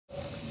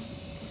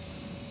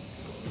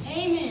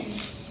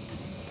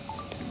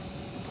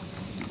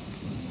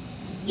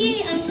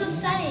Yay, I'm so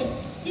excited.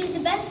 This is the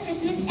best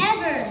Christmas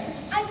ever.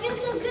 I feel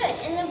so good,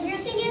 and the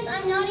weird thing is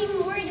I'm not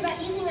even worried about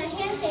using my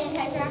hand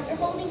sanitizer after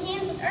holding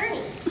hands with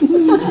Ernie.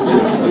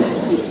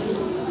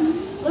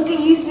 Look at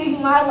you speaking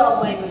my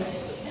love language.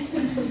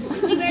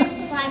 We better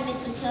find Miss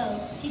Mateau.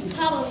 She's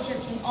probably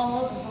searching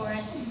all over for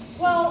us.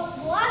 Well,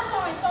 the last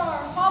time I saw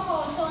her,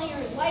 Papa was telling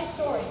her his life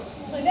story,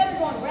 so I better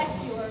go and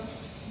rescue her.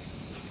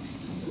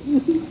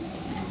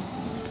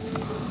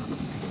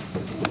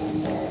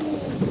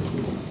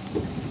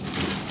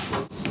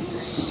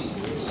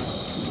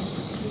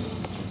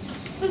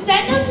 Was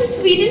that not the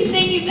sweetest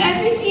thing you've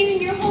ever seen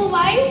in your whole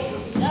life?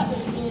 That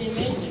was really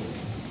amazing.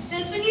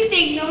 Just when you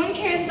think no one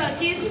cares about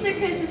Jesus or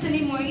Christmas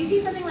anymore, you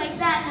see something like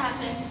that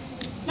happen.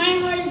 My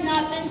heart has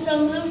not been so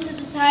moved since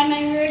the time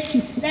I heard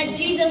that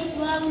Jesus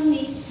loved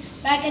me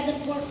back at the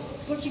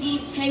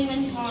Portuguese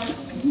penguin park.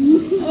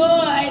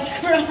 Oh, I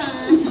cried.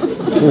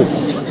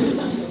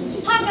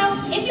 Paco,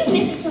 if you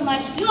miss it so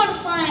much, you ought to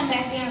fly him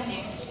back down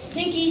there.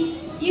 Pinky,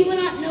 you will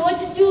not know what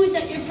to do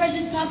without your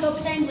precious Paco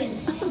penguin.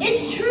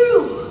 It's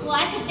true. Well,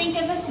 I could think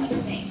of a few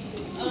things.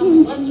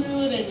 Let's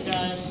reel it in,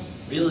 guys.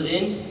 Reel it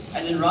in?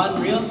 As in rod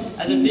and reel?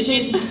 As in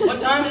fishies? What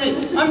time is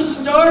it? I'm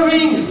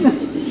starving!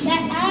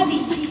 That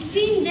Abby, she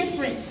seemed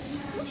different.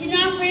 She's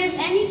not afraid of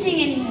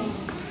anything anymore.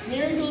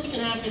 Miracles can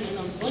happen in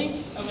a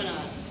blink of an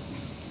eye.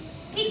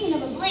 Speaking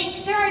of a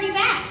blink, they're already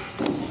back.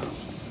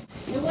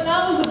 When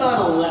I was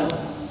about 11,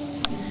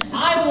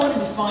 I wanted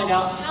to find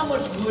out how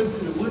much wood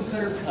could a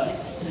woodcutter cut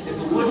if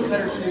a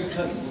woodcutter could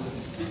cut wood.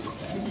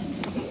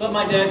 But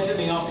my dad sent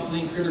me off to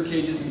clean critter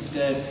cages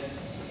instead.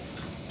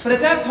 But at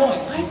that point,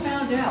 I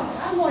found out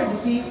I wanted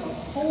to be a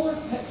polar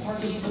pet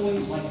party boy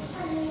like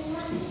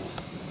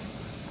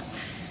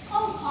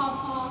Oh,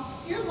 Papa,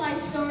 your life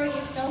story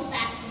is so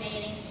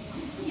fascinating.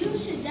 You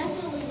should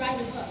definitely write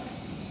a book.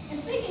 And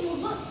speaking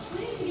of books,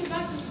 we need to get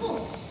back to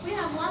school. We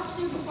have lots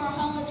to do before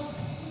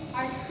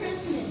our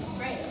Christmas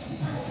break.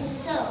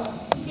 So,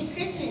 you said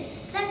Christmas.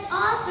 That's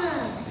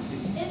awesome.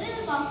 It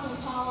is awesome,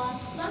 Paula.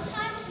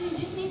 Sometimes you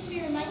just need to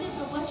be reminded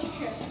of what's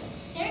true.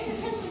 Hearing the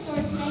Christmas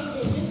story today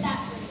did just that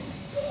for me.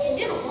 It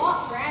did a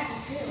lot for Abby,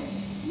 too.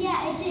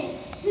 Yeah, it did.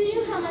 Who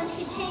knew how much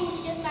could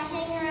change just by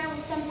hanging around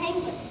with some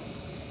penguins?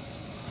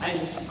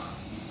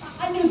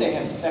 I knew they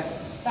had that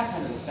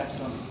kind of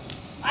effect on me.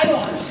 I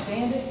don't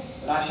understand it,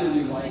 but I sure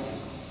do like it.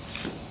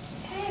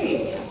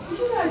 Hey, would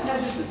you guys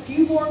have just a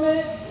few more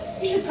minutes?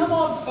 You should come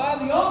on by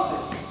the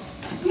office.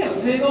 We have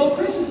a big old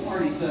Christmas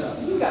party set up.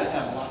 You guys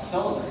have a lot to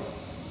celebrate.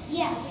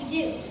 Yeah, we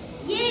do.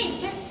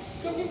 Yay, best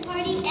Christmas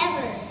party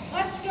ever.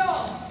 Let's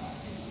go.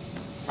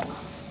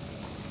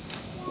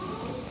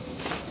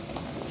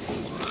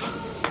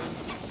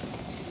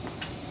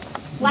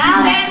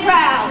 Loud and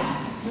proud.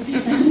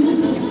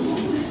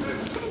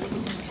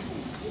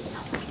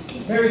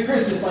 Merry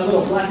Christmas, my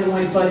little black and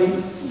white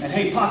buddies. And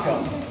hey,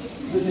 Paco,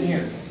 listen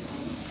here.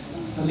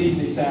 Feliz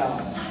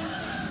Natal.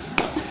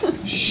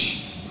 Shh.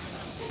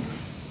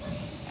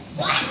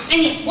 What? I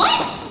mean,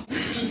 what?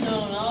 She's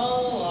known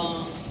all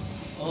along.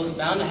 Well, it's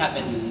bound to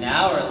happen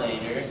now or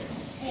later.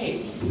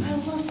 Hey, I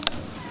want...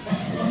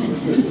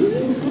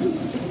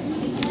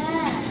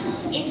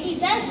 If he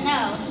does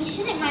know, he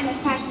shouldn't mind us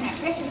crashing that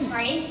Christmas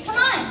party. Come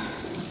on.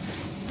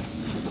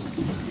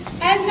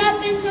 I've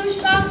not been so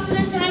shocked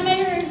since the time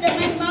I heard that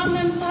my mom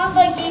and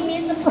Papa gave me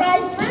a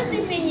surprise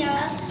birthday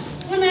pinata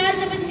when I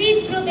was a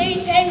petite little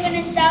baby penguin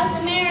in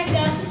South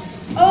America.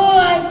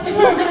 Oh,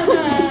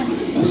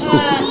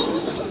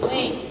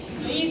 wait,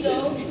 there you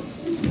go.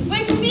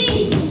 Wait for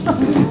me.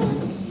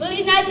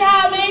 Feliz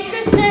Natal, Merry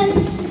Christmas.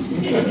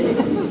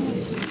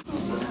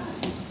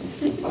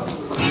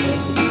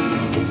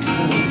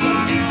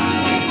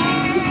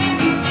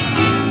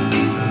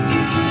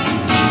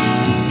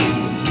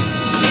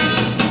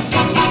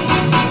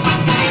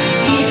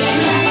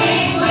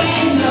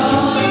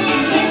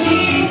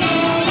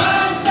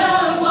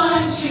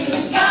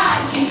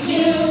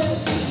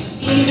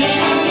 Even a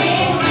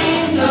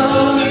penguin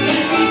knows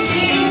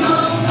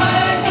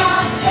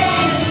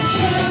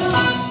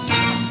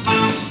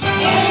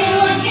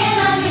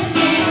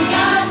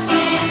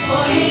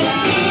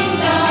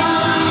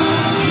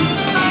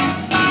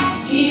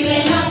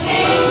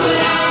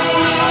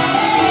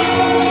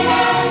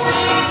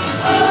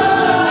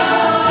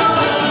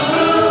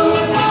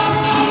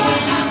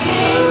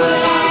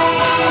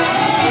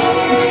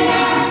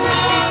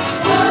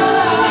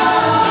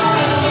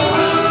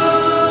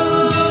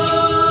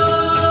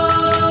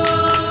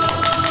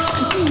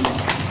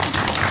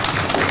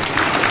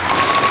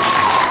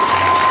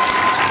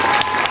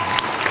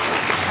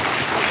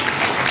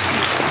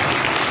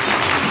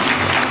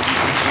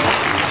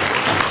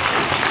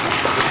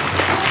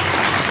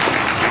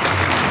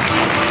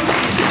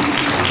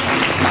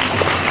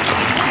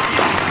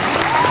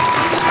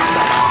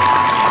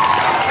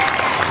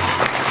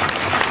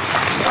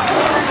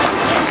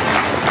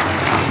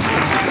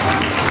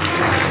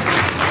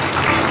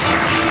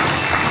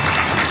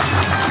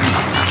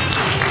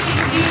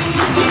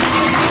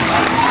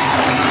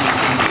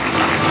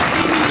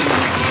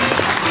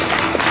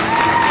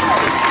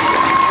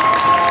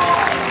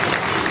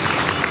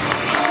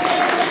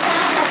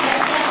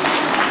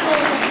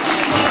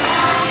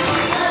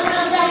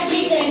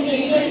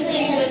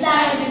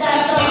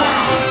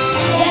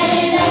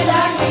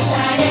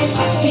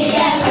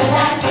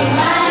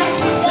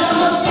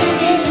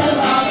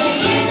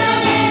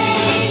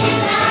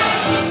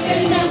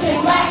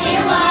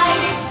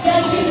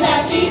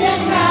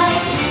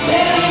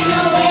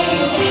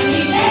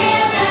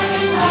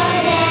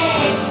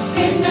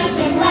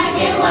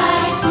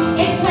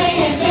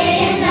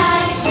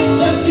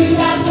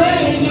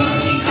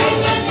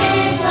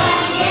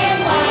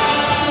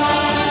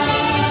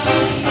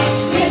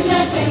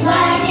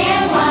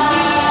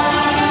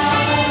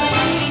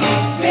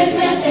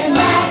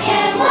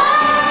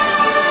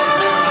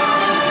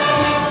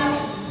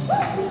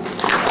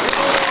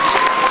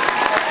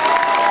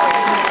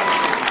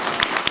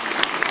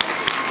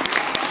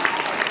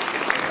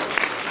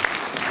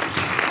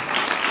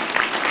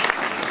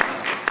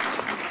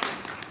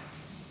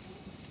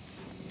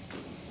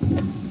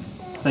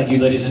Thank you,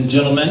 ladies and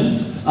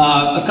gentlemen.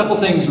 A couple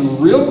things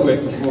real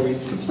quick before we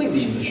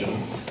completely end the show.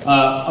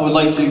 I would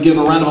like to give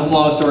a round of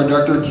applause to our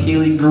director,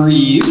 Kaylee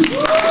Grieve.